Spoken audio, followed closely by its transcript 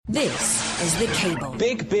This is The Cable.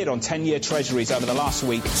 Big bid on 10-year treasuries over the last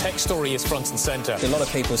week. Tech story is front and centre. A lot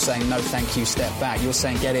of people are saying, no, thank you, step back. You're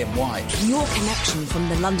saying, get in. Why? Your connection from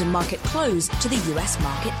the London market close to the US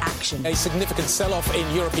market action. A significant sell-off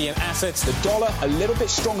in European assets. The dollar a little bit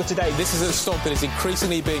stronger today. This is a stock that is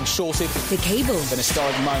increasingly being shorted. The Cable. An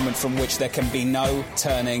historic moment from which there can be no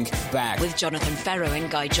turning back. With Jonathan Ferro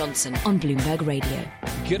and Guy Johnson on Bloomberg Radio.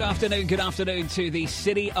 Good afternoon to the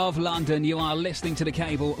City of London. You are listening to The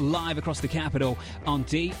Cable live across the capital on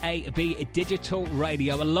DAB Digital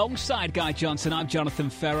Radio. Alongside Guy Johnson, I'm Jonathan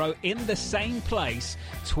Ferro in the same place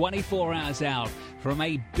 24 hours out from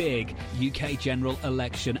a big UK general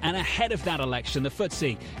election. And ahead of that election, the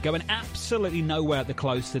FTSE going absolutely nowhere at the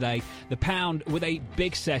close today. The pound with a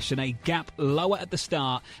big session, a gap lower at the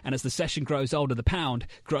start. And as the session grows older, the pound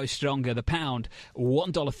grows stronger. The pound,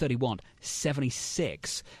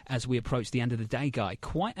 $1.31.76 as we approach the end of the day, Guy.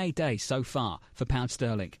 Quite a day so far for pound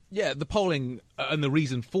sterling. Yeah, the polling and the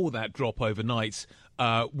reason for that drop overnight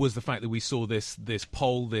was the fact that we saw this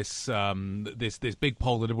poll, this big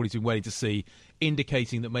poll that everybody's been waiting to see,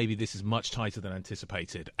 indicating that maybe this is much tighter than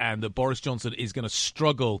anticipated, and that Boris Johnson is going to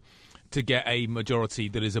struggle to get a majority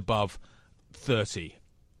that is above 30.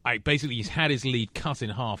 Basically, he's had his lead cut in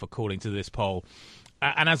half, according to this poll.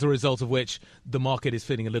 And as a result of which, the market is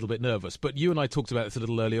feeling a little bit nervous. But you and I talked about this a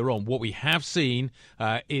little earlier on. What we have seen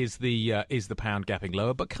is the pound gapping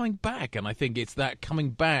lower, but coming back. And I think it's that coming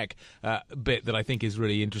back bit that I think is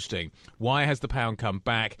really interesting. Why has the pound come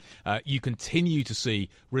back? You continue to see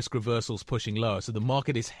risk reversals pushing lower. So the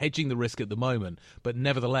market is hedging the risk at the moment. But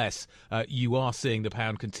nevertheless, you are seeing the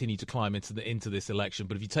pound continue to climb into this election.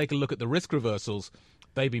 But if you take a look at the risk reversals,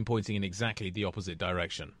 they've been pointing in exactly the opposite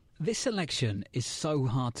direction. This election is so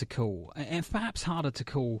hard to call, and perhaps harder to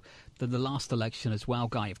call than the last election as well,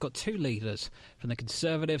 Guy. You've got two leaders from the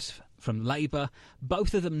Conservatives, from Labour,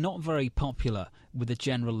 both of them not very popular with the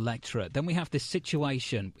general electorate. Then we have this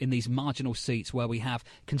situation in these marginal seats where we have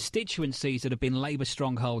constituencies that have been Labour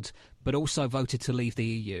strongholds but also voted to leave the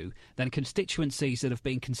EU. Then constituencies that have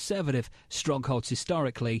been Conservative strongholds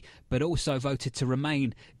historically but also voted to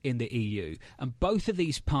remain in the EU. And both of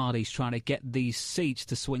these parties trying to get these seats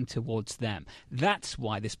to swing towards them. That's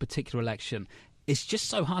why this particular election is just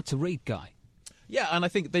so hard to read, Guy. Yeah, and I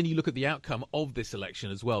think then you look at the outcome of this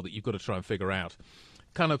election as well that you've got to try and figure out.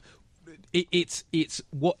 Kind of, it's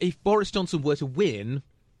what if Boris Johnson were to win,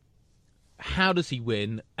 how does he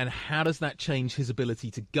win, and how does that change his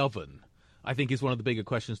ability to govern? I think is one of the bigger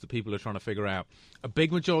questions that people are trying to figure out. A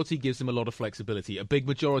big majority gives him a lot of flexibility. A big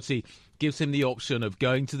majority gives him the option of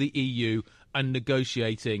going to the EU and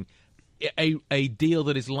negotiating a deal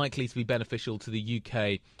that is likely to be beneficial to the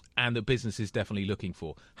UK and that business is definitely looking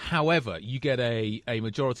for. However, you get a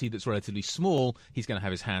majority that's relatively small. He's going to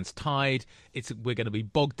have his hands tied. We're going to be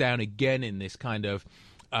bogged down again in this kind of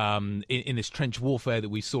in this trench warfare that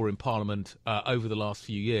we saw in Parliament over the last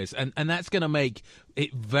few years, and that's going to make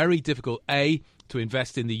it very difficult, A, to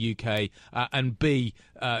invest in the UK, and B,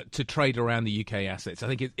 to trade around the UK assets.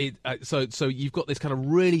 I think so you've got this kind of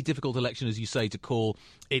really difficult election, as you say, to call.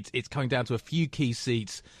 It's coming down to a few key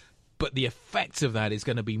seats, but the effects of that is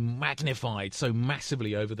going to be magnified so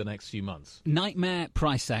massively over the next few months. Nightmare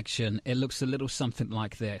price action, it looks a little something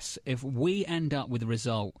like this. If we end up with a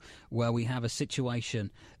result where we have a situation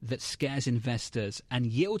that scares investors and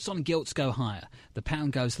yields on gilts go higher, the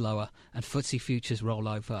pound goes lower and FTSE futures roll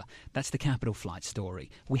over, that's the capital flight story.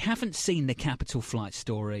 We haven't seen the capital flight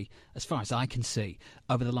story, as far as I can see,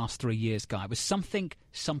 over the last 3 years, Guy. It was something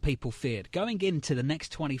some people feared. Going into the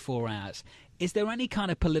next 24 hours, is there any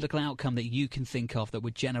kind of political outcome that you can think of that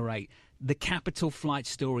would generate the capital flight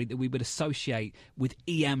story that we would associate with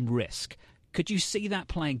EM risk? Could you see that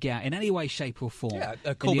playing out in any way, shape or form in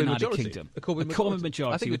the United Kingdom? A Corbyn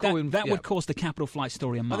majority. I think that would cause the capital flight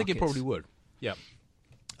story in markets. I think it probably would, yeah.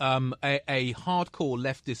 A hardcore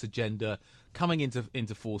leftist agenda coming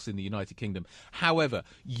into force in the United Kingdom. However,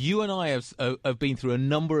 you and I have been through a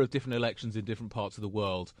number of different elections in different parts of the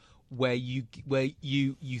world where you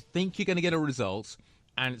think you're going to get a result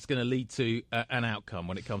and it's going to lead to an outcome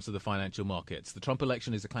when it comes to the financial markets. The Trump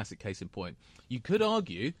election is a classic case in point. You could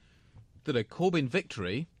argue that a Corbyn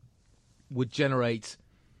victory would generate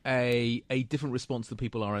a different response than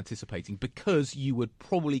people are anticipating, because you would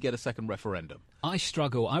probably get a second referendum. I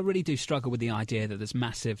really do struggle with the idea that there's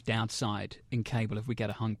massive downside in cable if we get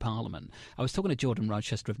a hung parliament. I was talking to Jordan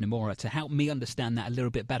Rochester of Nomura to help me understand that a little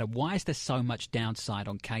bit better. Why is there so much downside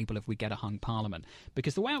on cable if we get a hung parliament?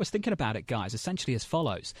 Because the way I was thinking about it, guys, essentially as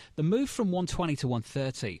follows. The move from 120 to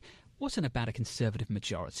 130 wasn't about a Conservative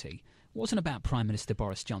majority, wasn't about Prime Minister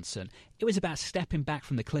Boris Johnson. It was about stepping back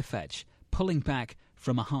from the cliff edge, pulling back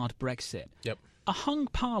from a hard Brexit. Yep. A hung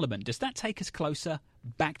Parliament, does that take us closer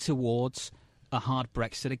back towards a hard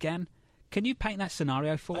Brexit again? Can you paint that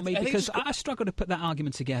scenario for me? Because I struggle to put that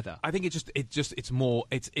argument together. I think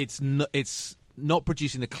it's not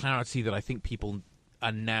producing the clarity that I think people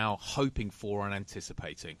are now hoping for and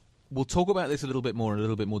anticipating. We'll talk about this a little bit more in a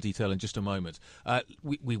little bit more detail in just a moment.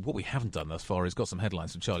 What we haven't done thus far is got some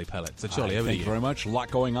headlines from Charlie Pellet. So, Charlie, over to you. Thank you very much. A lot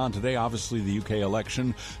going on today. Obviously, the UK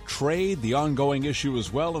election, trade, the ongoing issue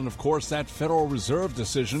as well, and, of course, that Federal Reserve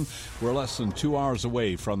decision. We're less than 2 hours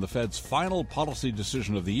away from the Fed's final policy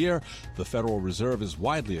decision of the year. The Federal Reserve is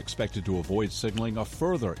widely expected to avoid signaling a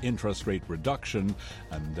further interest rate reduction,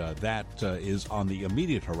 and that is on the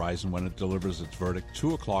immediate horizon when it delivers its verdict,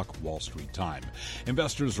 2 o'clock Wall Street time.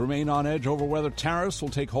 Investors remain on edge over whether tariffs will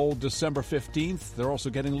take hold December 15th. They're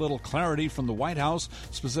also getting little clarity from the White House,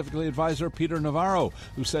 specifically advisor Peter Navarro,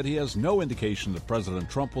 who said he has no indication that President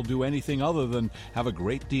Trump will do anything other than have a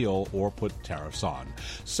great deal or put tariffs on.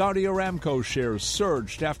 Saudi Aramco shares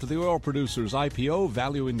surged after the oil producer's IPO,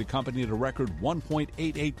 valuing the company at a record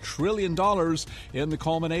 $1.88 trillion in the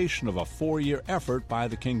culmination of a 4-year effort by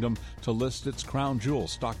the kingdom to list its crown jewel.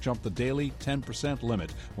 Stock jumped the daily 10%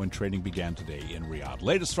 limit when trading began today in Riyadh.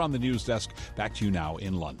 Latest from the news desk. Back to you now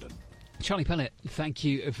in London. Charlie Pellet, thank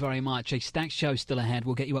you very much. A stacked show still ahead.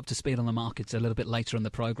 We'll get you up to speed on the markets a little bit later in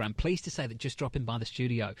the programme. Pleased to say that just dropping by the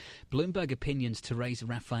studio, Bloomberg Opinion's Therese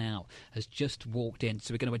Raphael has just walked in.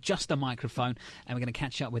 So we're going to adjust the microphone and we're going to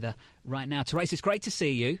catch up with her right now. Therese, it's great to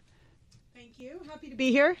see you. Thank you. Happy to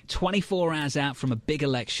be here. 24 hours out from a big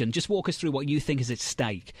election. Just walk us through what you think is at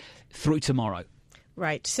stake through tomorrow.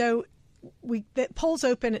 Right. So the polls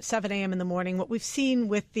open at 7 a.m. in the morning. What we've seen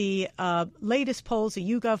with the latest polls, a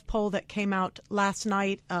YouGov poll that came out last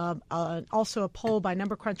night, also a poll by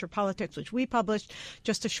Number Cruncher Politics, which we published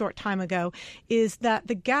just a short time ago, is that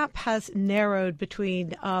the gap has narrowed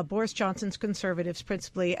between Boris Johnson's Conservatives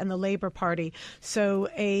principally and the Labour Party. So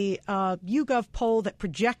a YouGov poll that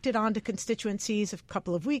projected onto constituencies a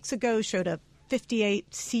couple of weeks ago showed a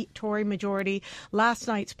 58-seat Tory majority. Last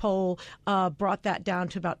night's poll brought that down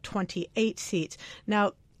to about 28 seats.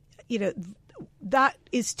 Now, that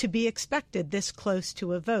is to be expected this close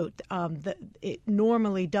to a vote. It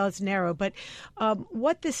normally does narrow. But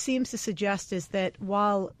what this seems to suggest is that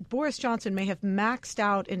while Boris Johnson may have maxed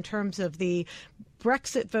out in terms of the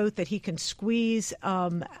Brexit vote that he can squeeze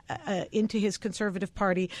into his Conservative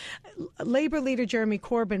Party, Labour leader Jeremy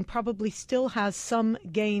Corbyn probably still has some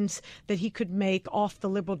gains that he could make off the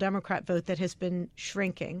Liberal Democrat vote that has been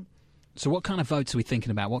shrinking. So what kind of votes are we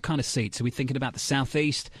thinking about? What kind of seats? Are we thinking about the South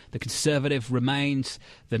East, the Conservative remains,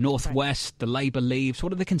 the North West, the Labour leaves?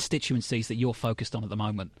 What are the constituencies that you're focused on at the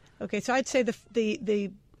moment? Okay, so I'd say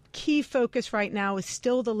the key focus right now is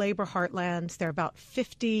still the Labour heartlands. There are about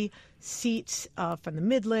 50 seats from the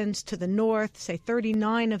Midlands to the north. Say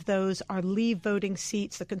 39 of those are leave voting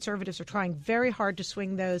seats. The Conservatives are trying very hard to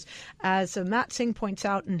swing those. As Matt Singh points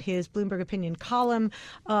out in his Bloomberg Opinion column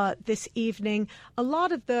this evening, a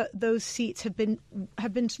lot of those seats have been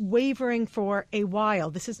wavering for a while.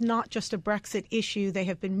 This is not just a Brexit issue. They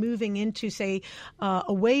have been moving into, say,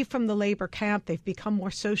 away from the Labour camp. They've become more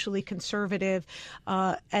socially conservative.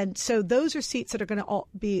 And so those are seats that are going to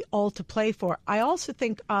be all to play for. I also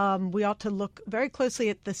think we ought to look very closely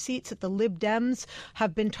at the seats that the Lib Dems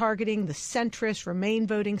have been targeting, the centrist Remain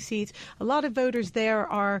voting seats. A lot of voters there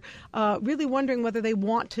are really wondering whether they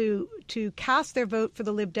want to cast their vote for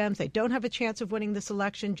the Lib Dems. They don't have a chance of winning this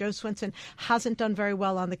election. Joe Swinson hasn't done very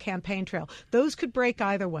well on the campaign trail. Those could break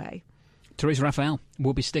either way. Therese Raphael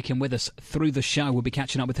will be sticking with us through the show. We'll be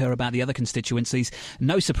catching up with her about the other constituencies.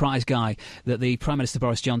 No surprise, Guy, that the Prime Minister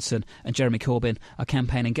Boris Johnson and Jeremy Corbyn are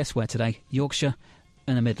campaigning, guess where today? Yorkshire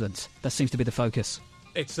and the Midlands. That seems to be the focus.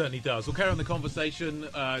 It certainly does. We'll carry on the conversation.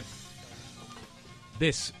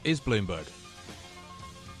 This is Bloomberg.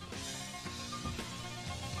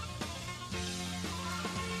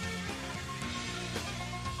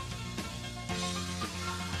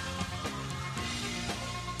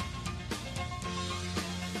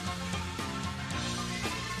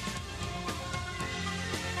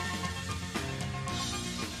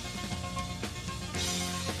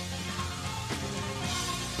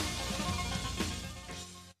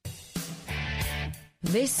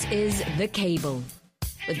 This is The Cable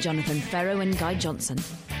with Jonathan Ferro and Guy Johnson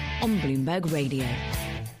on Bloomberg Radio.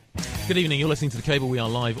 Good evening. You're listening to The Cable. We are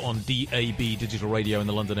live on DAB digital radio in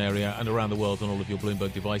the London area and around the world on all of your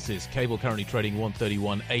Bloomberg devices. Cable currently trading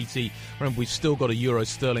 131.80. Remember, we've still got a euro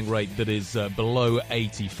sterling rate that is below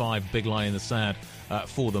 85. Big line in the sand.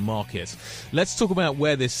 for the market. Let's talk about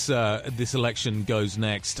where this election goes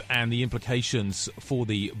next and the implications for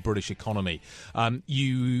the British economy.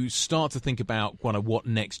 You start to think about kind of what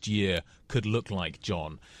next year could look like,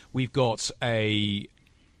 John. We've got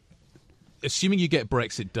assuming you get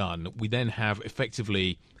Brexit done, we then have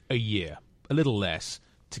effectively a year, a little less,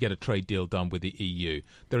 to get a trade deal done with the EU.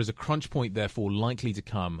 There is a crunch point, therefore, likely to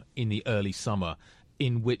come in the early summer,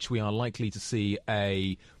 in which we are likely to see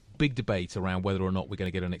a big debate around whether or not we're going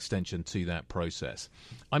to get an extension to that process.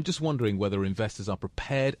 I'm just wondering whether investors are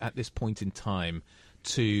prepared at this point in time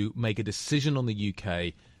to make a decision on the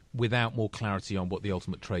UK without more clarity on what the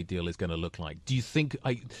ultimate trade deal is going to look like. Do you think,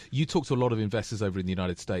 you talk to a lot of investors over in the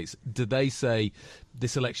United States, do they say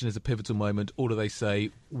this election is a pivotal moment, or do they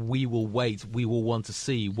say we will wait, we will want to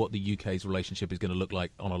see what the UK's relationship is going to look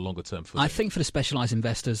like on a longer term footing? I think for the specialised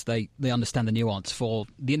investors, they understand the nuance. For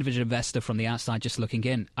the individual investor from the outside just looking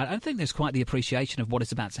in, I don't think there's quite the appreciation of what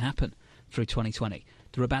is about to happen through 2020.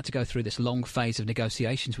 They're about to go through this long phase of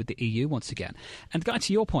negotiations with the EU once again. And Guy,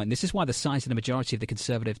 to your point, this is why the size of the majority of the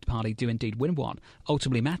Conservative Party do indeed win one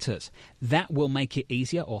ultimately matters. That will make it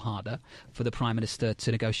easier or harder for the Prime Minister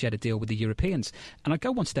to negotiate a deal with the Europeans. And I'd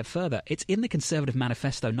go one step further. It's in the Conservative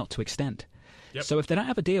manifesto not to extend. Yep. So if they don't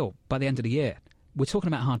have a deal by the end of the year, we're talking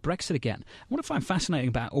about hard Brexit again. What I find fascinating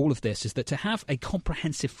about all of this is that to have a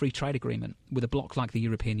comprehensive free trade agreement with a bloc like the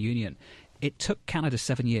European Union, it took Canada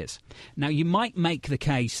 7 years. Now, you might make the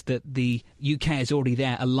case that the UK is already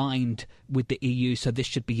there, aligned with the EU, so this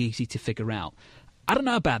should be easy to figure out. I don't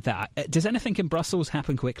know about that. Does anything in Brussels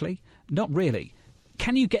happen quickly? Not really.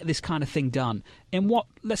 Can you get this kind of thing done in what,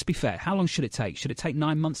 let's be fair, how long should it take? Should it take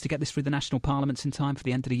 9 months to get this through the national parliaments in time for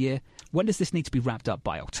the end of the year? When does this need to be wrapped up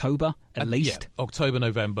by? October, at least? Yeah, October,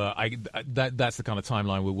 November. That's the kind of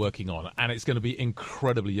timeline we're working on. And it's going to be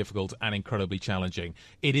incredibly difficult and incredibly challenging.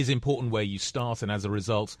 It is important where you start, and as a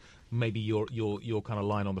result, maybe your kind of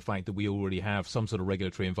line on the fact that we already have some sort of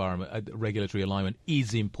regulatory environment, regulatory alignment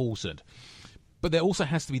is important. But there also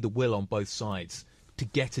has to be the will on both sides to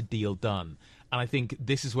get a deal done. And I think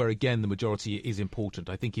this is where, again, the majority is important.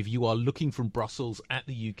 I think if you are looking from Brussels at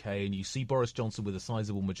the UK and you see Boris Johnson with a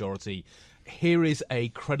sizable majority, here is a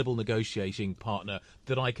credible negotiating partner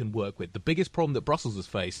that I can work with. The biggest problem that Brussels has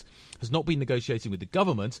faced has not been negotiating with the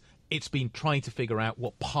government. It's been trying to figure out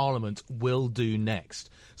what Parliament will do next.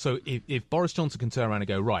 So if Boris Johnson can turn around and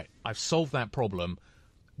go, right, I've solved that problem,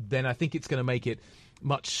 then I think it's going to make it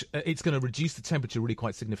it's going to reduce the temperature really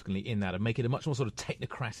quite significantly in that and make it a much more sort of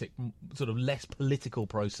technocratic, sort of less political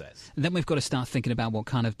process. And then we've got to start thinking about what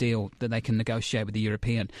kind of deal that they can negotiate with the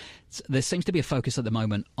European. There seems to be a focus at the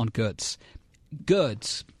moment on goods.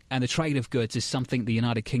 Goods and the trade of goods is something the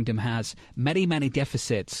United Kingdom has many, many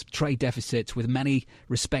deficits, trade deficits with many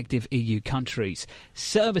respective EU countries.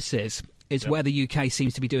 Services is where the UK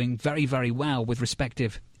seems to be doing very, very well with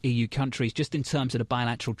respective EU countries, just in terms of the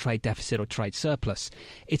bilateral trade deficit or trade surplus.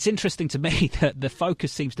 It's interesting to me that the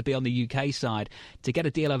focus seems to be on the UK side to get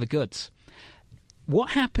a deal over goods.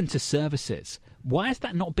 What happened to services? Why has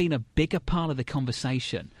that not been a bigger part of the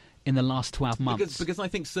conversation in the last 12 months? Because I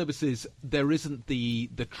think services, there isn't the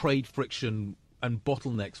trade friction and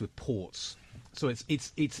bottlenecks with ports. So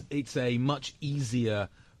it's a much easier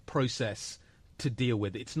process to deal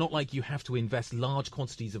with. It's not like you have to invest large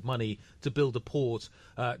quantities of money to build a port,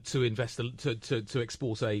 to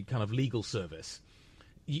export a kind of legal service.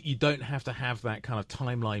 You don't have to have that kind of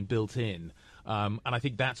timeline built in. And I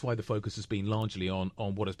think that's why the focus has been largely on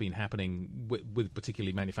what has been happening with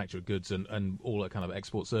particularly manufactured goods and all that kind of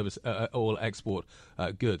export service, all export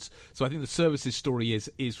goods. So I think the services story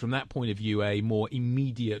is from that point of view a more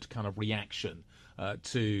immediate kind of reaction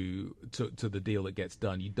to the deal that gets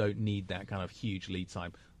done. You don't need that kind of huge lead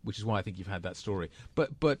time, which is why I think you've had that story.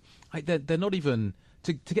 But they're not even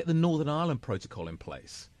to get the Northern Ireland Protocol in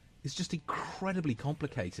place. It's just incredibly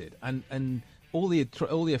complicated, and all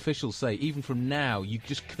the officials say, even from now, you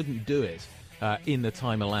just couldn't do it in the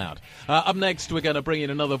time allowed. Up next, we're going to bring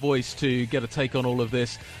in another voice to get a take on all of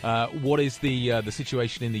this. What is the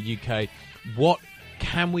situation in the UK? What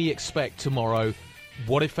can we expect tomorrow?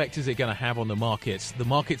 What effect is it going to have on the markets? The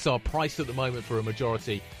markets are priced at the moment for a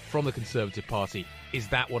majority from the Conservative Party. Is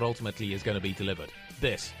that what ultimately is going to be delivered?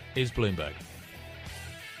 This is Bloomberg.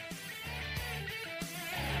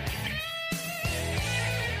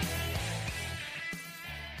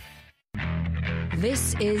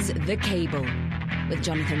 This is The Cable with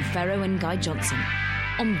Jonathan Ferro and Guy Johnson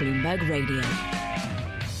on Bloomberg Radio.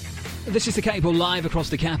 This is The Cable, live across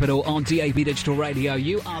the capital on DAB Digital Radio.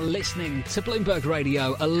 You are listening to Bloomberg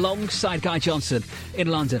Radio alongside Guy Johnson in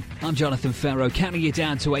London. I'm Jonathan Ferro, counting you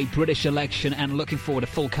down to a British election and looking forward to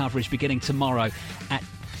full coverage beginning tomorrow at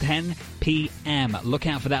 10 p.m. Look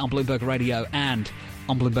out for that on Bloomberg Radio and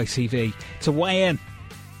on Bloomberg TV. To weigh in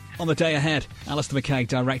on the day ahead, Alastair McCaig,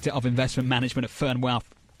 Director of Investment Management at Fern Wealth.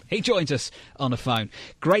 He joins us on the phone.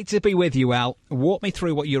 Great to be with you, Al. Walk me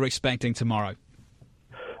through what you're expecting tomorrow.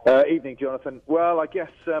 Evening, Jonathan. Well, I guess,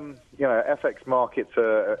 FX markets,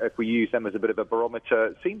 if we use them as a bit of a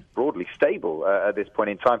barometer, seem broadly stable at this point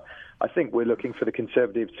in time. I think we're looking for the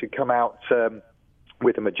Conservatives to come out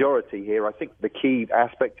with a majority here. I think the key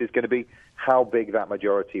aspect is going to be how big that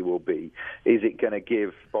majority will be. Is it going to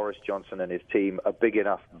give Boris Johnson and his team a big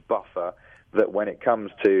enough buffer that when it comes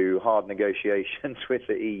to hard negotiations with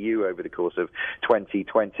the EU over the course of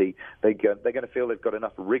 2020, they're going to feel they've got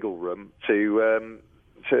enough wriggle room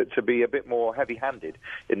to be a bit more heavy-handed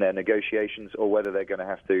in their negotiations, or whether they're going to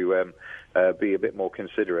have to be a bit more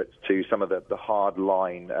considerate to some of the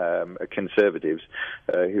hard-line Conservatives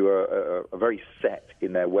who are very set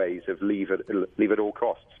in their ways of leave at all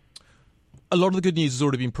costs. A lot of the good news has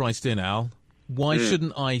already been priced in, Al. Why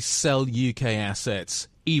shouldn't I sell UK assets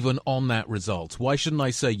even on that result? Why shouldn't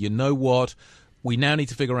I say, you know what, we now need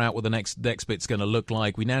to figure out what the next bit's going to look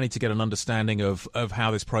like. We now need to get an understanding of how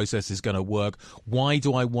this process is going to work. Why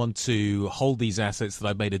do I want to hold these assets that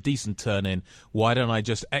I've made a decent turn in? Why don't I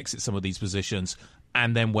just exit some of these positions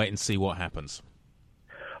and then wait and see what happens?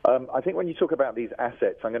 I think when you talk about these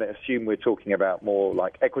assets, I'm going to assume we're talking about more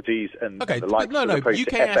like equities and the likes. No,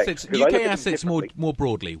 UK assets. UK assets more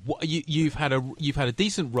broadly. You've had a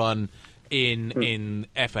decent run in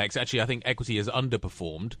FX. Actually, I think equity has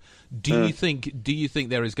underperformed. Do you think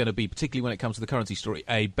there is going to be, particularly when it comes to the currency story,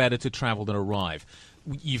 a better to travel than arrive?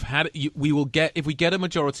 We will get, if we get a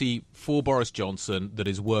majority for Boris Johnson that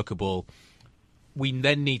is workable, we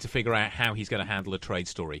then need to figure out how he's going to handle a trade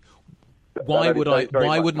story. Why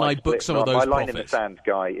wouldn't I book some of those profits? My line in the sand,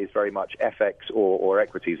 Guy, is very much FX or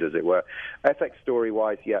equities, as it were. FX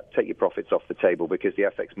story-wise, take your profits off the table, because the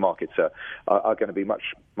FX markets are going to be much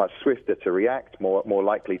swifter to react, more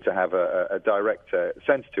likely to have a direct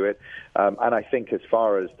sense to it. And I think as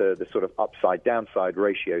far as the sort of upside-downside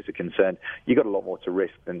ratios are concerned, you've got a lot more to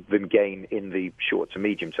risk than gain in the short to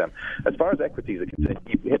medium term. As far as equities are concerned,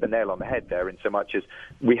 you hit the nail on the head there, in so much as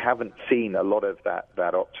we haven't seen a lot of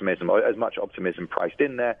that optimism, or as much optimism priced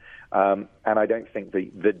in there, and I don't think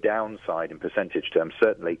the downside in percentage terms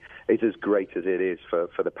certainly is as great as it is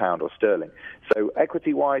for the pound or sterling. So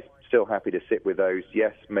equity-wise, still happy to sit with those.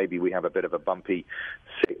 Yes, maybe we have a bit of a bumpy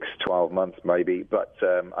 6-12 months maybe, but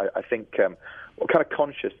I think we're kind of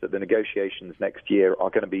conscious that the negotiations next year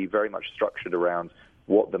are going to be very much structured around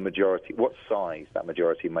what size that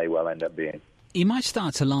majority may well end up being. You might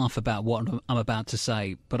start to laugh about what I'm about to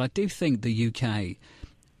say, but I do think the UK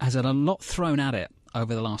has had a lot thrown at it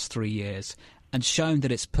over the last 3 years and shown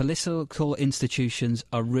that its political institutions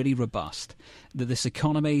are really robust, that this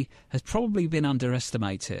economy has probably been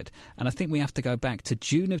underestimated. And I think we have to go back to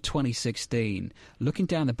June of 2016, looking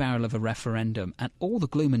down the barrel of a referendum, and all the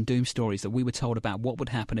gloom and doom stories that we were told about what would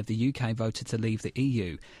happen if the UK voted to leave the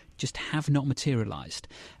EU just have not materialised.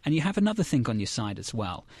 And you have another thing on your side as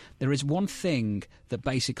well. There is one thing that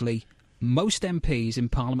basically most MPs in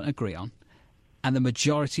Parliament agree on, and the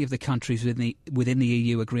majority of the countries within the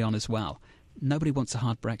EU agree on as well. Nobody wants a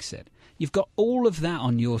hard Brexit. You've got all of that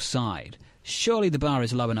on your side. Surely the bar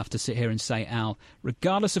is low enough to sit here and say, Al,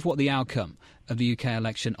 regardless of what the outcome of the UK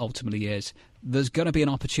election ultimately is, there's going to be an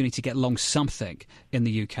opportunity to get along something in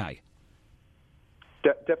the UK.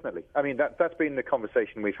 Definitely. I mean, that's been the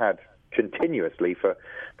conversation we've had continuously for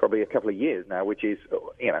probably a couple of years now, which is,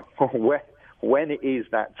 when is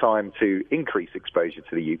that time to increase exposure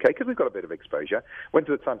to the UK? Because we've got a bit of exposure. When's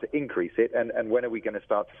the time to increase it? And when are we going to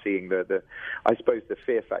start seeing the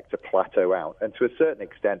fear factor plateau out? And to a certain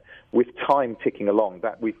extent, with time ticking along,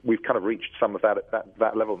 that we've kind of reached some of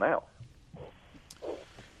that level now.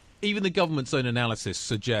 Even the government's own analysis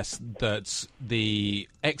suggests that the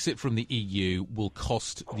exit from the EU will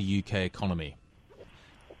cost the UK economy.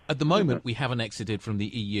 At the moment, we haven't exited from the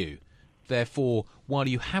EU. Therefore, while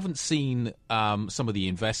you haven't seen some of the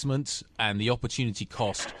investments and the opportunity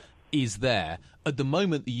cost is there, at the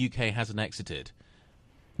moment the UK hasn't exited.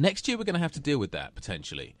 Next year we're going to have to deal with that,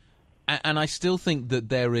 potentially. And I still think that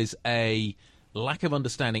there is a lack of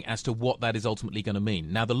understanding as to what that is ultimately going to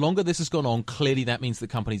mean. Now, the longer this has gone on, clearly that means that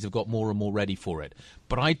companies have got more and more ready for it.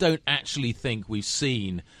 But I don't actually think we've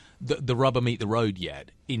seen the rubber meet the road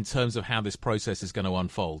yet in terms of how this process is going to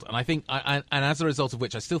unfold. And I think, and as a result of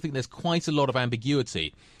which, I still think there's quite a lot of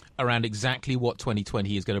ambiguity around exactly what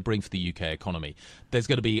 2020 is going to bring for the UK economy. There's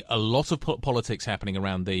going to be a lot of politics happening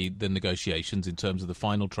around the negotiations in terms of the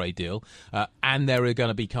final trade deal, and there are going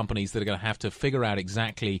to be companies that are going to have to figure out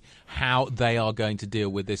exactly how they are going to deal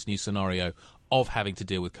with this new scenario of having to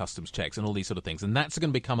deal with customs checks and all these sort of things. And that's going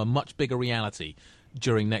to become a much bigger reality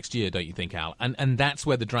during next year, don't you think, Al? And that's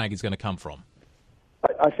where the drag is going to come from.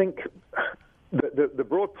 I think the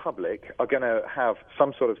broad public are going to have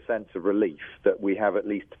some sort of sense of relief that we have at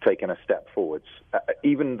least taken a step forwards.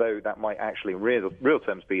 Even though that might actually, in real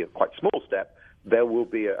terms, be a quite small step, there will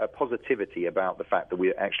be a positivity about the fact that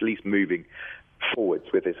we're actually moving forwards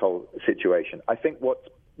with this whole situation. I think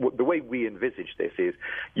the way we envisage this is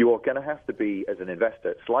you are going to have to be, as an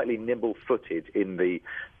investor, slightly nimble-footed in the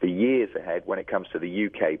years ahead when it comes to the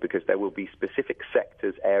UK, because there will be specific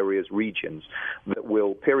sectors, areas, regions that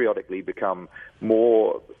will periodically become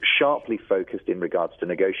more sharply focused in regards to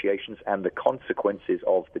negotiations and the consequences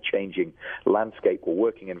of the changing landscape or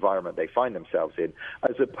working environment they find themselves in,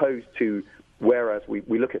 as opposed to whereas we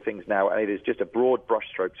look at things now and it is just a broad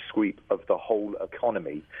brushstroke sweep of the whole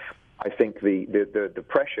economy. I think the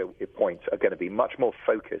pressure points are going to be much more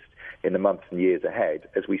focused in the months and years ahead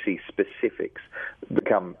as we see specifics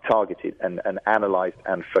become targeted and analysed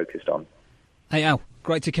and focused on. Hey, Al,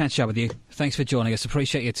 great to catch up with you. Thanks for joining us.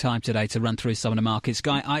 Appreciate your time today to run through some of the markets.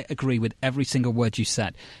 Guy, I agree with every single word you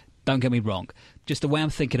said. Don't get me wrong. Just the way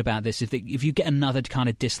I'm thinking about this, if you get another kind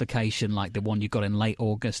of dislocation like the one you got in late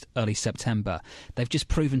August, early September, they've just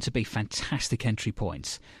proven to be fantastic entry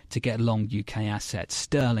points to get long UK assets.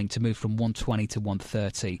 Sterling to move from 120 to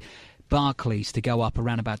 130. Barclays to go up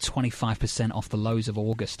around about 25% off the lows of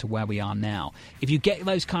August to where we are now. If you get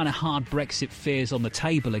those kind of hard Brexit fears on the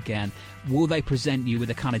table again, will they present you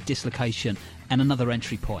with a kind of dislocation and another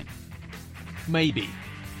entry point? Maybe.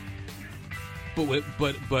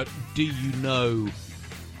 But do you know,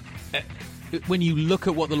 when you look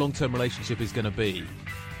at what the long-term relationship is going to be,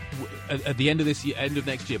 at the end of this year, end of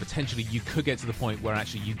next year, potentially you could get to the point where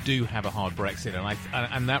actually you do have a hard Brexit,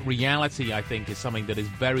 and that reality, I think, is something that is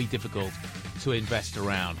very difficult to invest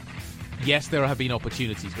around. Yes, there have been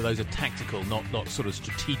opportunities, but those are tactical, not sort of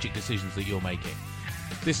strategic decisions that you're making.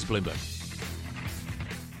 This is Bloomberg.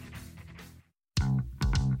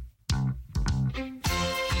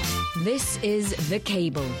 This is The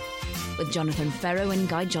Cable with Jonathan Ferro and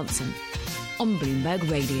Guy Johnson on Bloomberg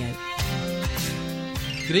Radio.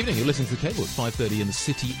 Good evening. You're listening to The Cable. It's 5:30 in the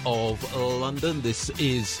city of London. This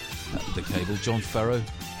is The Cable. John Ferro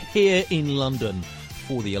here in London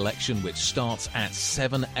for the election, which starts at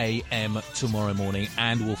 7 a.m. tomorrow morning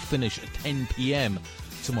and will finish at 10 p.m.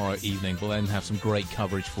 tomorrow evening. We'll then have some great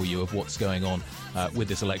coverage for you of what's going on with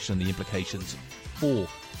this election and the implications for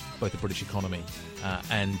both the British economy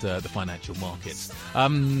and the financial markets.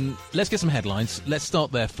 Let's get some headlines. Let's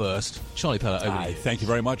start there first. Charlie Pellet, over to you. Thank you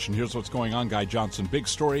very much. And here's what's going on, Guy Johnson. Big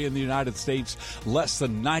story in the United States. Less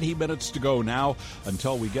than 90 minutes to go now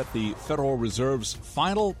until we get the Federal Reserve's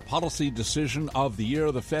final policy decision of the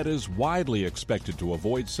year. The Fed is widely expected to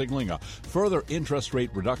avoid signaling a further interest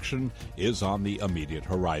rate reduction is on the immediate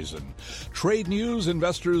horizon. Trade news.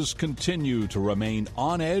 Investors continue to remain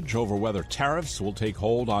on edge over whether tariffs will take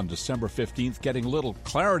hold on December 15th, getting little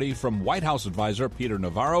clarity from White House advisor Peter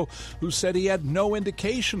Navarro, who said he had no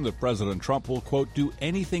indication that President Trump will, quote, do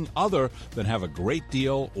anything other than have a great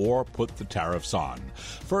deal or put the tariffs on.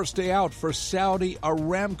 First day out for Saudi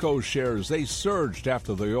Aramco shares. They surged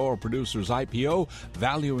after the oil producer's IPO,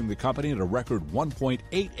 valuing the company at a record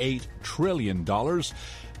 $1.88 trillion.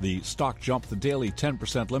 The stock jumped the daily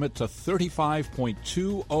 10% limit to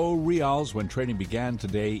 35.20 riyals when trading began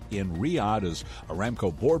today in Riyadh as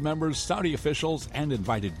Aramco board members, Saudi officials, and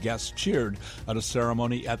invited guests cheered at a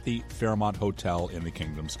ceremony at the Fairmont Hotel in the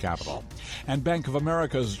kingdom's capital. And Bank of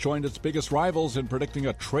America has joined its biggest rivals in predicting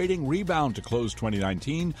a trading rebound to close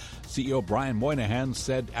 2019. CEO Brian Moynihan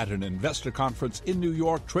said at an investor conference in New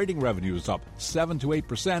York, trading revenue is up 7 to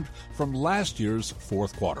 8% from last year's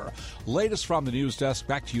fourth quarter. Latest from the news desk.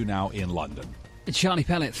 Back to you now in London. Charlie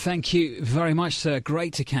Pellet, thank you very much, sir.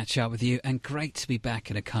 Great to catch up with you and great to be back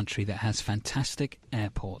in a country that has fantastic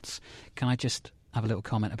airports. Can I just have a little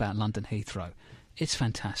comment about London Heathrow? It's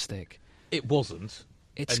fantastic. It wasn't.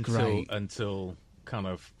 It's great. Until kind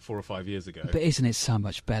of 4 or 5 years ago. But isn't it so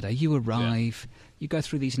much better? You arrive, you go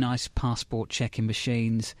through these nice passport checking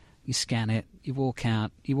machines, you scan it, you walk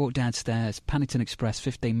out, you walk downstairs, Paddington Express,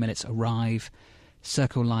 15 minutes, arrive,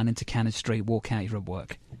 Circle Line into Cannon Street, walk out, you're at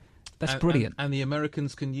work. That's brilliant. And the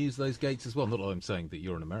Americans can use those gates as well. Not that I'm saying that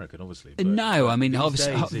you're an American, obviously. But no, I mean, these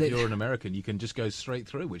obviously, days, if you're an American, you can just go straight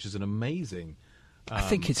through, which is an amazing I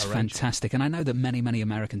think it's fantastic, and I know that many, many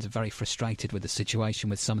Americans are very frustrated with the situation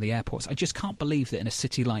with some of the airports. I just can't believe that in a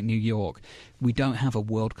city like New York, we don't have a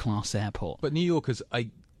world-class airport. But New York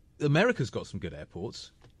America's got some good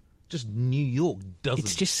airports. Just New York doesn't.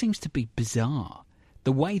 It just seems to be bizarre.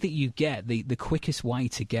 The way that you get, the quickest way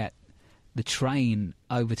to get the train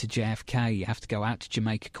over to JFK, you have to go out to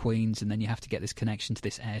Jamaica, Queens, and then you have to get this connection to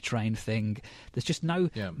this air train thing. There's just no...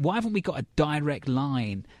 Yeah. Why haven't we got a direct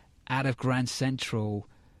line out of Grand Central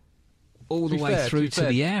all the way through to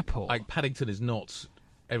the airport? Like, Paddington is not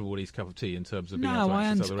everybody's cup of tea in terms of being able to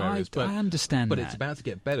access other areas. I understand but that. But it's about to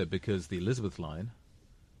get better because the Elizabeth line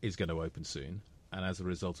is going to open soon, and as a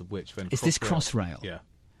result of which... then is this Crossrail? Yeah.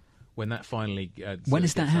 When that finally... when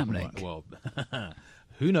is that happening? Well,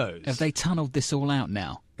 who knows? Have they tunnelled this all out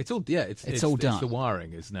now? It's all done. It's the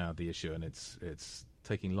wiring is now the issue, and it's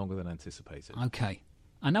taking longer than anticipated. Okay.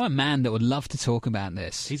 I know a man that would love to talk about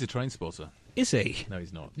this. He's a train spotter. Is he? No,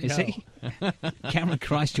 he's not. Is he? Cameron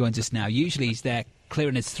Crise joins us now. Usually he's there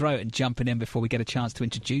clearing his throat and jumping in before we get a chance to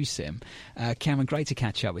introduce him. Cameron, great to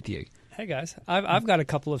catch up with you. Hey, guys. I've got a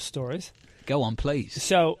couple of stories. Go on, please.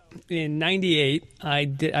 So, in '98, I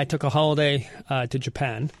took a holiday to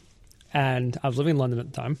Japan, and I was living in London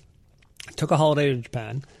at the time. I took a holiday to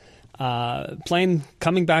Japan. Plane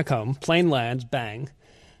coming back home. Plane lands, bang.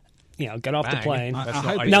 Get off the plane.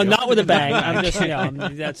 No, not with a bang. I'm just,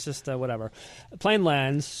 that's just whatever. Plane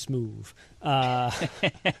lands, smooth. Get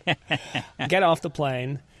off the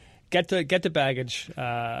plane. Get to baggage.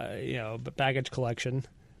 Baggage collection.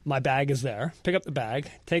 My bag is there. Pick up the bag.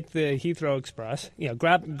 Take the Heathrow Express. Go to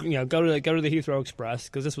the Heathrow Express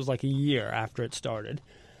because this was like a year after it started.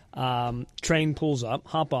 Train pulls up.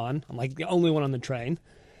 Hop on. I'm like the only one on the train.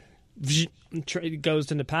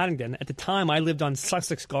 Goes into Paddington. At the time, I lived on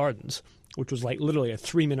Sussex Gardens, which was like literally a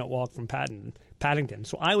 3-minute walk from Paddington.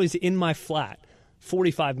 So I was in my flat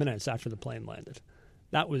 45 minutes after the plane landed.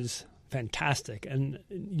 That was fantastic, and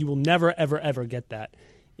you will never, ever, ever get that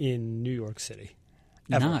in New York City.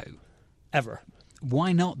 Ever. No. Ever.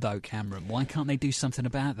 Why not, though, Cameron? Why can't they do something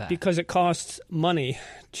about that? Because it costs money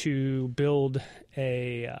to build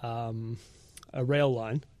a rail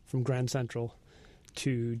line from Grand Central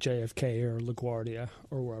to JFK or LaGuardia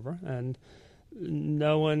or wherever, and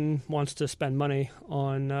no one wants to spend money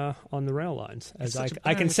on the rail lines. As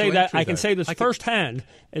I can say that I can say this firsthand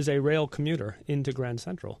as a rail commuter into Grand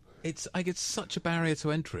Central. It's such a barrier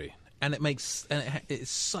to entry, and it's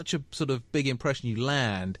such a sort of big impression. You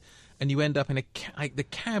land, and you end up in the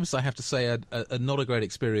cabs. I have to say are not a great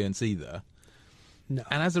experience either. No.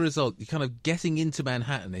 And as a result, you kind of getting into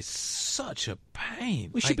Manhattan is such a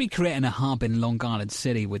pain. We should be creating a hub in Long Island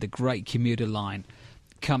City with a great commuter line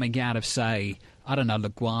coming out of, say, I don't know,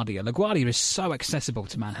 LaGuardia. LaGuardia is so accessible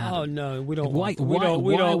to Manhattan. Oh no, we don't want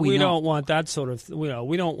that sort of.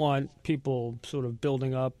 We don't want people sort of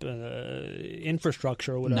building up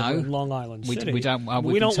infrastructure or whatever in Long Island City. We don't want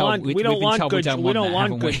good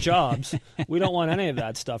jobs. We don't want any of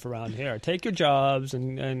that stuff around here. Take your jobs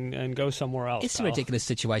and go somewhere else. It's a ridiculous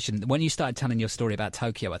situation. When you started telling your story about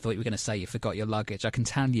Tokyo, I thought you were going to say you forgot your luggage. I can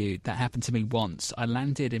tell you that happened to me once. I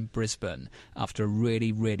landed in Brisbane after a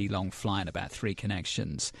really, really long flight, about 3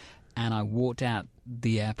 connections, and I walked out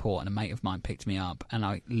the airport and a mate of mine picked me up, and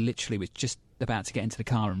I literally was just about to get into the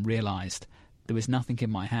car and realised there was nothing in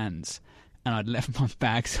my hands, and I'd left my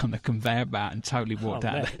bags on the conveyor belt and totally walked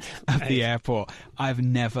out of the airport. I've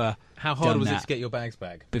never How hard was it to get your bags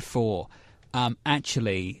back? Before.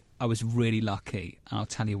 Actually, I was really lucky, and I'll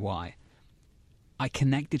tell you why. I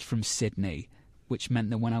connected from Sydney, which meant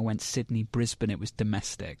that when I went Sydney-Brisbane, it was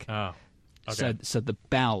domestic. Oh, okay. So the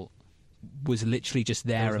belt was literally just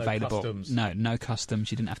there available. No customs. No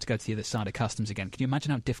customs. You didn't have to go to the other side of customs again. Can you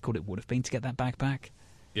imagine how difficult it would have been to get that bag back?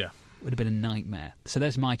 Yeah. It would have been a nightmare. So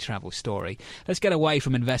there's my travel story. Let's get away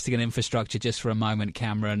from investing in infrastructure just for a moment,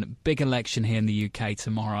 Cameron. Big election here in the UK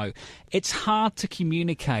tomorrow. It's hard to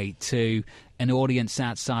communicate to an audience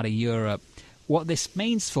outside of Europe what this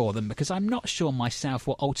means for them, because I'm not sure myself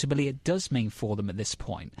what ultimately it does mean for them at this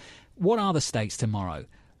point. What are the stakes tomorrow?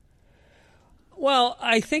 Well,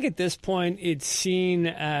 I think at this point it's seen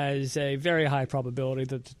as a very high probability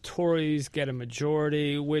that the Tories get a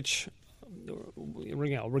majority, which,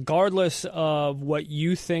 regardless of what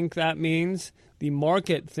you think that means, the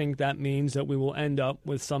market think that means that we will end up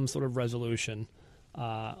with some sort of resolution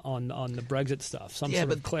on the Brexit stuff, some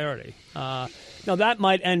sort of clarity. Now, that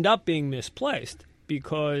might end up being misplaced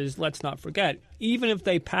because, let's not forget, even if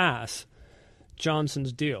they pass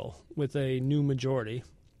Johnson's deal with a new majority,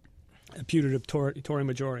 a putative Tory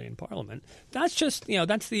majority in Parliament, that's just,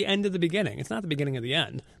 that's the end of the beginning. It's not the beginning of the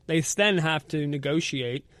end. They then have to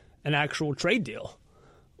negotiate an actual trade deal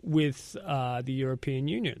with the European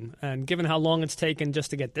Union. And given how long it's taken just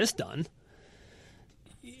to get this done,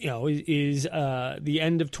 is the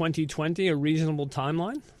end of 2020 a reasonable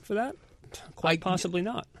timeline for that? Quite possibly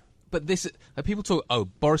not. But this, people talk,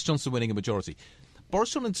 Boris Johnson winning a majority.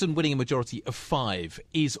 Boris Johnson winning a majority of 5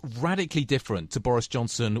 is radically different to Boris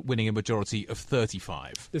Johnson winning a majority of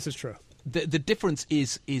 35. This is true. The difference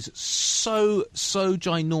is so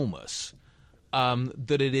ginormous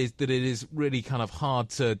that it is really kind of hard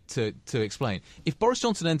to explain. If Boris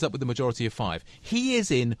Johnson ends up with a majority of 5, he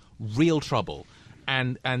is in real trouble.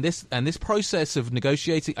 And this process of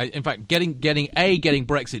negotiating, in fact, getting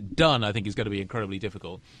Brexit done, I think is going to be incredibly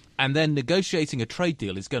difficult. And then negotiating a trade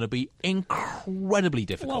deal is going to be incredibly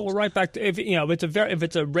difficult. Well, we're right back to if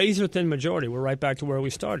it's a razor thin majority, we're right back to where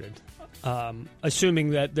we started.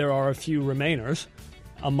 Assuming that there are a few remainers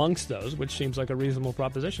amongst those, which seems like a reasonable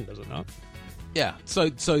proposition, does it not? Yeah.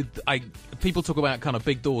 So people talk about kind of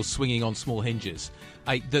big doors swinging on small hinges.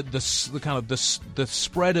 The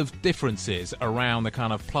spread of differences around the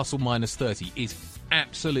kind of plus or minus 30 is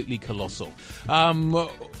absolutely colossal.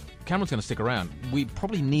 Cameron's going to stick around. We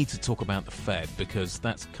probably need to talk about the Fed because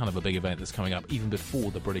that's kind of a big event that's coming up even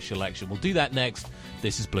before the British election. We'll do that next.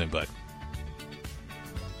 This is Bloomberg.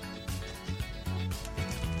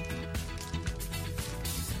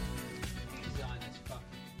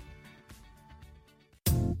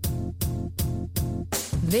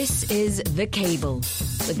 This is The Cable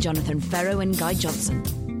with Jonathan Ferro and Guy Johnson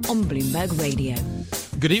on Bloomberg Radio.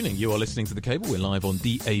 Good evening. You are listening to The Cable. We're live on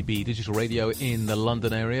DAB Digital Radio in the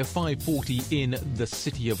London area, 5:40 in the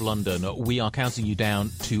City of London. We are counting you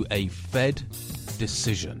down to a Fed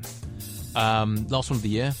decision. Last one of the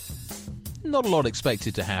year. Not a lot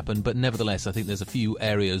expected to happen, but nevertheless, I think there's a few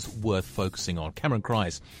areas worth focusing on. Cameron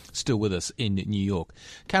Crise, still with us in New York.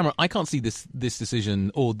 Cameron, I can't see this decision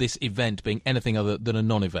or this event being anything other than a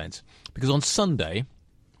non-event, because on Sunday,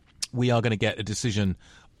 we are going to get a decision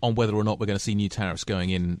on whether or not we're going to see new tariffs going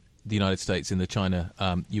in the United States in the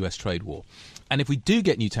China-US trade war. And if we do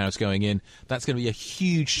get new tariffs going in, that's going to be a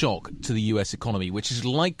huge shock to the US economy, which is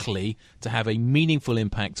likely to have a meaningful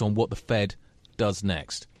impact on what the Fed does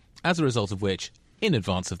next. As a result of which, in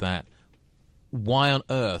advance of that, why on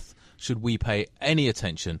earth should we pay any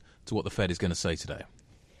attention to what the Fed is going to say today?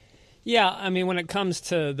 Yeah, I mean, when it comes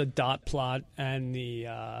to the dot plot and the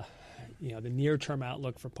the near-term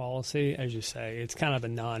outlook for policy, as you say, it's kind of a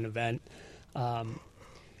non-event.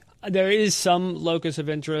 There is some locus of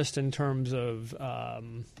interest in terms of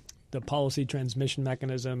the policy transmission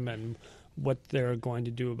mechanism and what they're going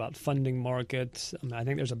to do about funding markets. I mean, I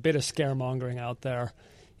think there's a bit of scaremongering out there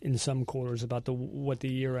in some quarters about what the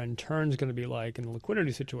year-end turn is going to be like in the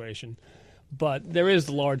liquidity situation. But there is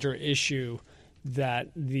the larger issue that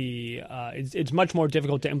it's much more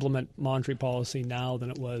difficult to implement monetary policy now than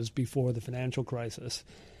it was before the financial crisis,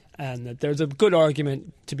 and that there's a good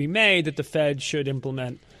argument to be made that the Fed should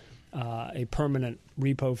implement a permanent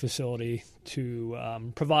repo facility to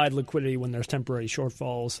provide liquidity when there's temporary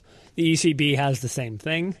shortfalls. The ECB has the same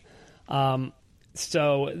thing.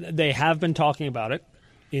 So they have been talking about it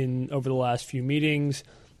over the last few meetings.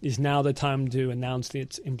 Is now the time to announce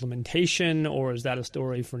its implementation, or is that a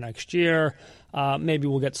story for next year? Maybe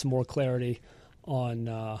we'll get some more clarity on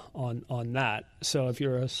that. So if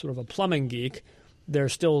you're a sort of a plumbing geek,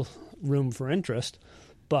 there's still room for interest.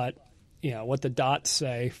 But what the dots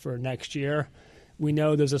say for next year, we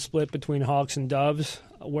know there's a split between hawks and doves.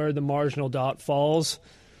 Where the marginal dot falls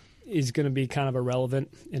is going to be kind of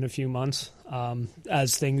irrelevant in a few months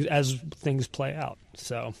as things play out.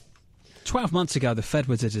 So, 12 months ago, the Fed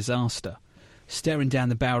was a disaster, staring down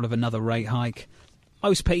the barrel of another rate hike.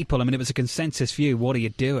 Most people, it was a consensus view. What are you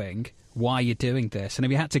doing? Why are you doing this? And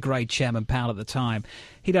if you had to grade Chairman Powell at the time,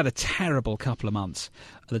 he'd had a terrible couple of months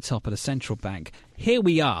at the top of the central bank. Here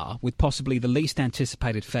we are with possibly the least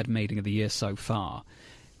anticipated Fed meeting of the year so far.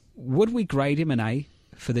 Would we grade him an A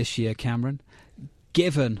for this year, Cameron,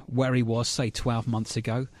 given where he was, say, 12 months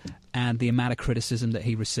ago and the amount of criticism that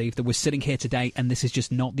he received, that we're sitting here today and this is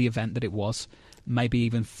just not the event that it was maybe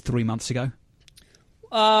even 3 months ago?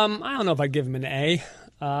 I don't know if I'd give him an A.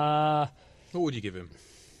 What would you give him?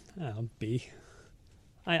 B.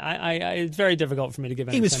 It's very difficult for me to give.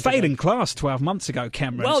 He was failing class 12 months ago,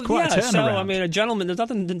 Cameron. Well, it's quite a turnaround. So a gentleman. There's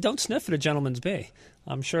nothing. Don't sniff at a gentleman's B.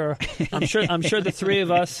 I'm sure the three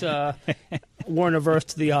of us weren't averse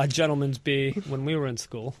to the gentleman's B when we were in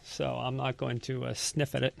school. So I'm not going to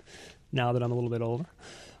sniff at it now that I'm a little bit older.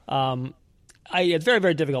 It's very,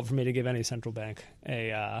 very difficult for me to give any central bank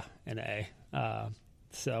an A.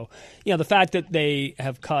 So the fact that they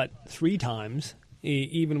have cut 3 times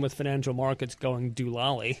even with financial markets going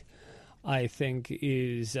doolally, I think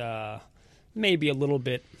is maybe a little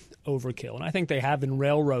bit overkill. And I think they have been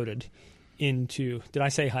railroaded into, did I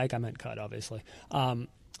say hike? I meant cut, obviously.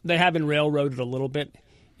 They have been railroaded a little bit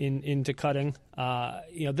into cutting.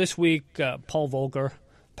 This week, Paul Volcker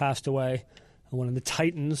passed away, one of the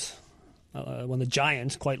titans, one of the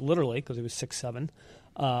giants, quite literally, because he was 6'7",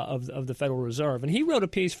 of the Federal Reserve. And he wrote a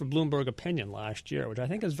piece for Bloomberg Opinion last year, which I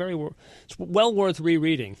think is it's well worth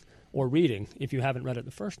rereading or reading if you haven't read it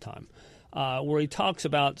the first time, where he talks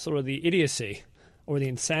about sort of the idiocy or the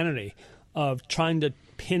insanity of trying to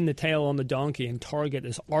pin the tail on the donkey and target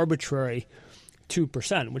this arbitrary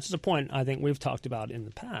 2%, which is a point I think we've talked about in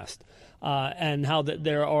the past, and how that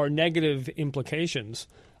there are negative implications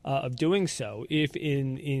of doing so if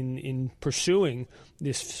in pursuing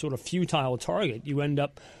this sort of futile target, you end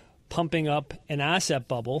up pumping up an asset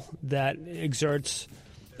bubble that exerts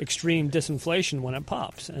extreme disinflation when it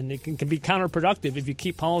pops. And it can be counterproductive if you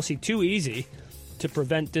keep policy too easy to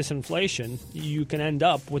prevent disinflation. You can end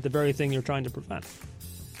up with the very thing you're trying to prevent.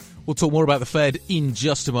 We'll talk more about the Fed in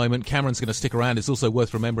just a moment. Cameron's going to stick around. It's also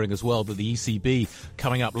worth remembering as well that the ECB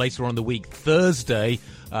coming up later on in the week, Thursday,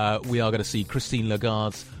 we are going to see Christine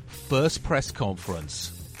Lagarde's first press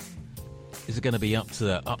conference. Is it going to be up to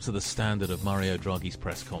the standard of Mario Draghi's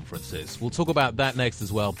press conferences? We'll talk about that next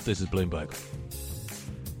as well. This is Bloomberg.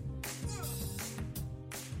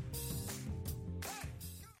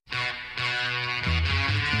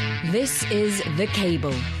 This is The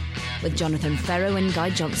Cable with Jonathan Ferro and Guy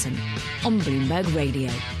Johnson on Bloomberg Radio.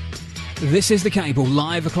 This is The Cable,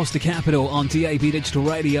 live across the capital on DAB Digital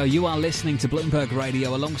Radio. You are listening to Bloomberg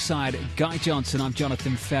Radio alongside Guy Johnson. I'm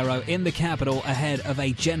Jonathan Ferro in the capital ahead of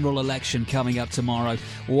a general election coming up tomorrow.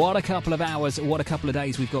 What a couple of hours, what a couple of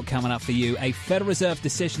days we've got coming up for you. A Federal Reserve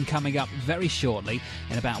decision coming up very shortly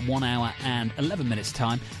in about 1 hour and 11 minutes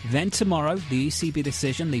time. Then tomorrow, the ECB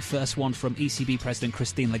decision, the first one from ECB President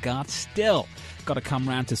Christine Lagarde. Still got to come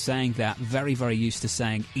round to saying that. Very, very used to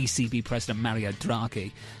saying ECB President Mario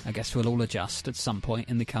Draghi. I guess we'll all adjust at some point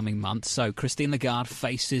in the coming months. So Christine Lagarde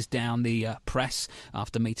faces down the press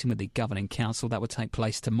after meeting with the Governing Council. That would take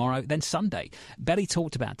place tomorrow. Then Sunday. Betty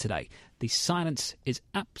talked about today. The silence is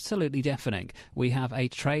absolutely deafening. We have a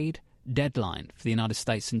trade deadline for the United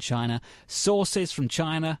States and China. Sources from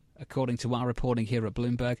China, according to our reporting here at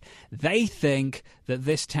Bloomberg, they think that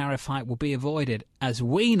this tariff hike will be avoided. As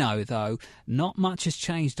we know, though, not much has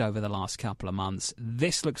changed over the last couple of months.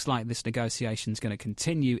 This looks like this negotiation is going to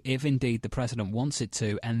continue if indeed the president wants it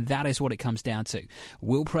to, and that is what it comes down to.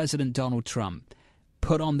 Will President Donald Trump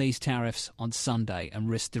put on these tariffs on Sunday and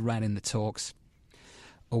risk derailing the talks?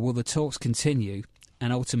 Or will the talks continue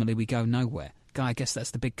and ultimately we go nowhere? Guy, I guess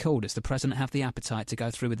that's the big call. Does the president have the appetite to go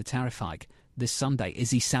through with the tariff hike this Sunday? Is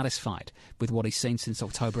he satisfied with what he's seen since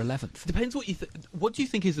October 11th? Depends what you what do you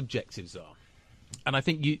think his objectives are? And I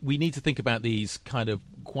think we need to think about these kind of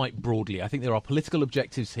quite broadly. I think there are political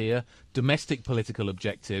objectives here, domestic political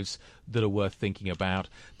objectives that are worth thinking about.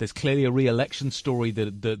 There's clearly a re-election story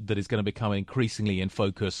that is going to become increasingly in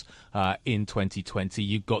focus in 2020.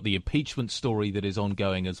 You've got the impeachment story that is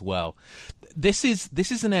ongoing as well. This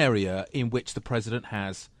is an area in which the president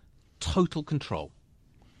has total control.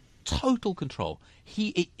 Total control.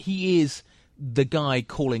 He is the guy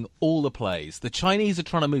calling all the plays. The Chinese are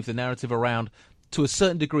trying to move the narrative around. To a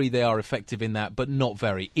certain degree, they are effective in that, but not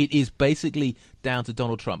very. It is basically down to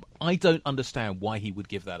Donald Trump. I don't understand why he would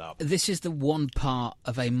give that up. This is the one part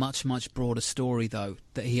of a much, much broader story, though,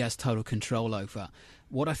 that he has total control over.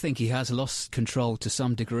 What I think he has lost control to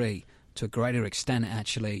some degree, to a greater extent,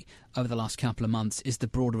 actually, over the last couple of months, is the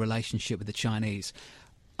broader relationship with the Chinese.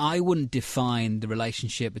 I wouldn't define the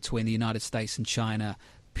relationship between the United States and China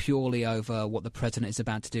purely over what the president is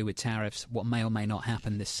about to do with tariffs, what may or may not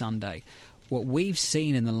happen this Sunday. What we've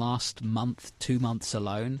seen in the last month, 2 months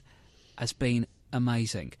alone, has been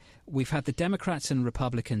amazing. We've had the Democrats and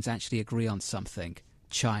Republicans actually agree on something.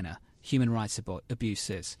 China, human rights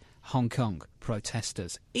abuses, Hong Kong,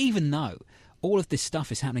 protesters. Even though all of this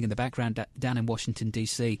stuff is happening in the background down in Washington,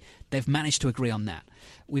 D.C., they've managed to agree on that.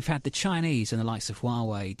 We've had the Chinese and the likes of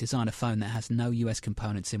Huawei design a phone that has no US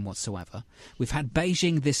components in whatsoever. We've had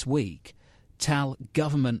Beijing this week tell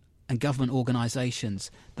government and government organisations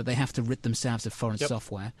that they have to rid themselves of foreign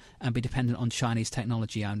software and be dependent on Chinese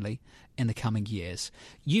technology only in the coming years.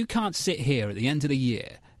 You can't sit here at the end of the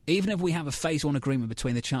year, even if we have a phase one agreement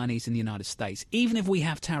between the Chinese and the United States, even if we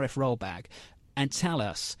have tariff rollback, and tell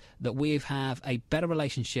us that we have a better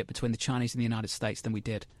relationship between the Chinese and the United States than we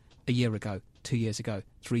did a year ago, 2 years ago,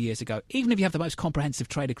 3 years ago, even if you have the most comprehensive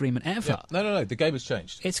trade agreement ever. Yeah. No. The game has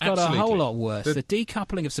changed. It's got a whole lot worse. The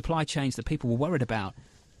decoupling of supply chains that people were worried about,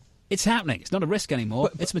 it's happening. It's not a risk anymore.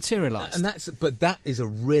 It's materialised. But that is a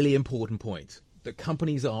really important point, that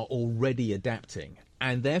companies are already adapting.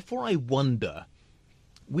 And therefore I wonder,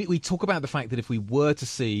 we talk about the fact that if we were to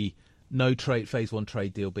see no phase one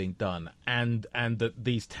trade deal being done and that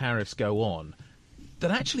these tariffs go on, that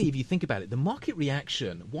actually, if you think about it, the market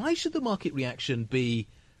reaction, why should the market reaction be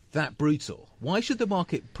that brutal? Why should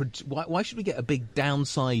why should we get a big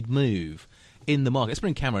downside move in the market? Let's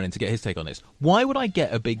bring Cameron in to get his take on this. Why would I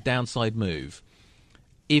get a big downside move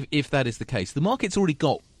if that is the case? The market's already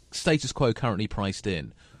got status quo currently priced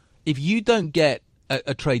in. If you don't get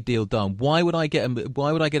a trade deal done, why would I get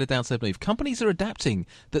a downside move? Companies are adapting.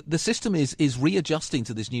 The system is readjusting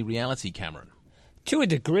to this new reality, Cameron. To a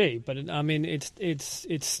degree, but I mean,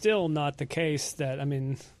 it's still not the case that, I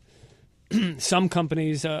mean, some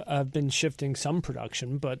companies have been shifting some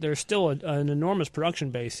production, but there's still an enormous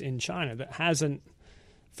production base in China that hasn't,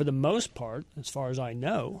 for the most part, as far as I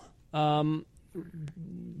know,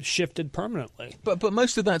 shifted permanently. But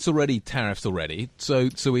most of that's already tariffs already.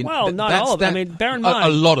 Not all of it. I mean, bear in mind a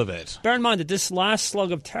lot of it. Bear in mind that this last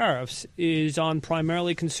slug of tariffs is on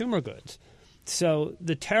primarily consumer goods. So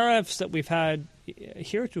the tariffs that we've had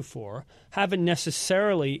heretofore haven't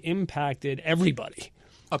necessarily impacted everybody.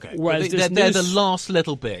 Okay, whereas they're the last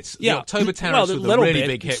little bit. Yeah, the October tariffs were the really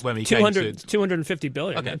big hit when we came to 250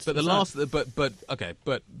 billion. Okay,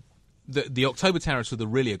 but the October tariffs were the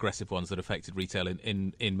really aggressive ones that affected retail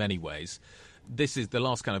in many ways. This is the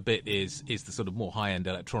last kind of bit is the sort of more high end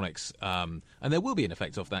electronics, and there will be an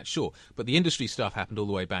effect of that, sure. But the industry stuff happened all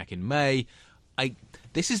the way back in May.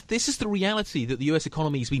 This is the reality that the US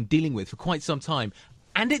economy has been dealing with for quite some time,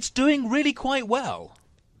 and it's doing really quite well.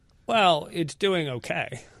 Well, it's doing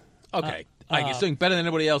okay. Okay, it's doing better than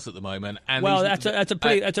anybody else at the moment. And that's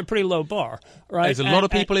a pretty low bar, right? There's a lot of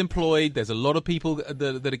people employed. There's a lot of people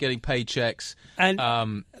that are getting paychecks.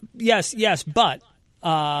 And yes, but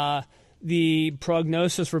the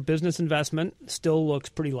prognosis for business investment still looks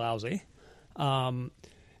pretty lousy. And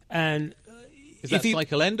is that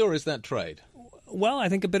cycle end or is that trade? Well, I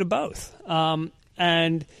think a bit of both.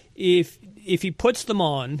 And if he puts them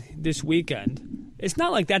on this weekend, it's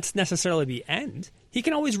not like that's necessarily the end. He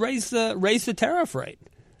can always raise the tariff rate,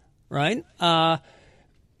 right?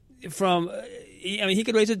 He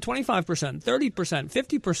could raise it 25%,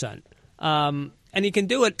 30%, 50%, and he can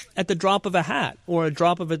do it at the drop of a hat or a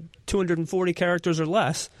drop of 240 characters or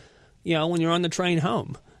less. You know, when you're on the train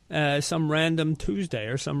home, some random Tuesday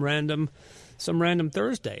or some random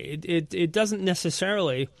Thursday. It doesn't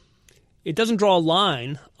necessarily. It doesn't draw a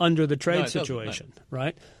line under the trade situation,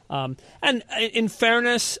 right? And in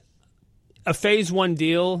fairness, a phase one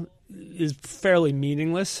deal is fairly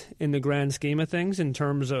meaningless in the grand scheme of things in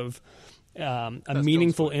terms of a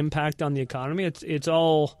meaningful impact on the economy. It's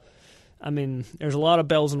all. I mean, there's a lot of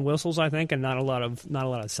bells and whistles, I think, and not a lot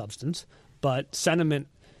of substance. But sentiment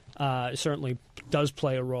certainly does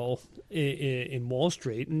play a role in Wall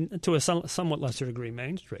Street and to a somewhat lesser degree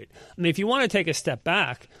Main Street. I mean, if you want to take a step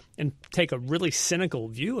back and take a really cynical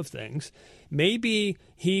view of things, maybe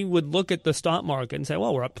he would look at the stock market and say,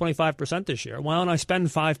 well, we're up 25% this year. Why don't I spend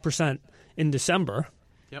 5% in December?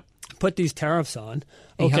 Yep. Put these tariffs on.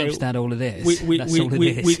 He hopes that all it is.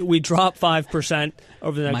 We drop 5%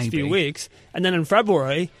 over the next few weeks, and then in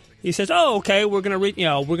February he says, "Oh, okay, we're going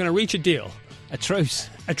to reach a deal, a truce,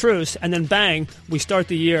 and then bang, we start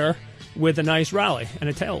the year with a nice rally and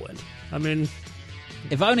a tailwind." I mean,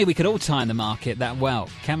 if only we could all time the market that well.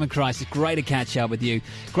 Cameron Crise, it's great to catch up with you.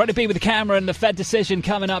 Great to be with Cameron. The Fed decision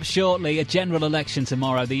coming up shortly. A general election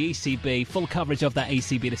tomorrow. The ECB. Full coverage of that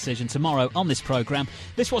ECB decision tomorrow on this programme.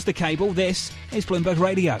 This was The Cable. This is Bloomberg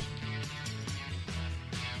Radio.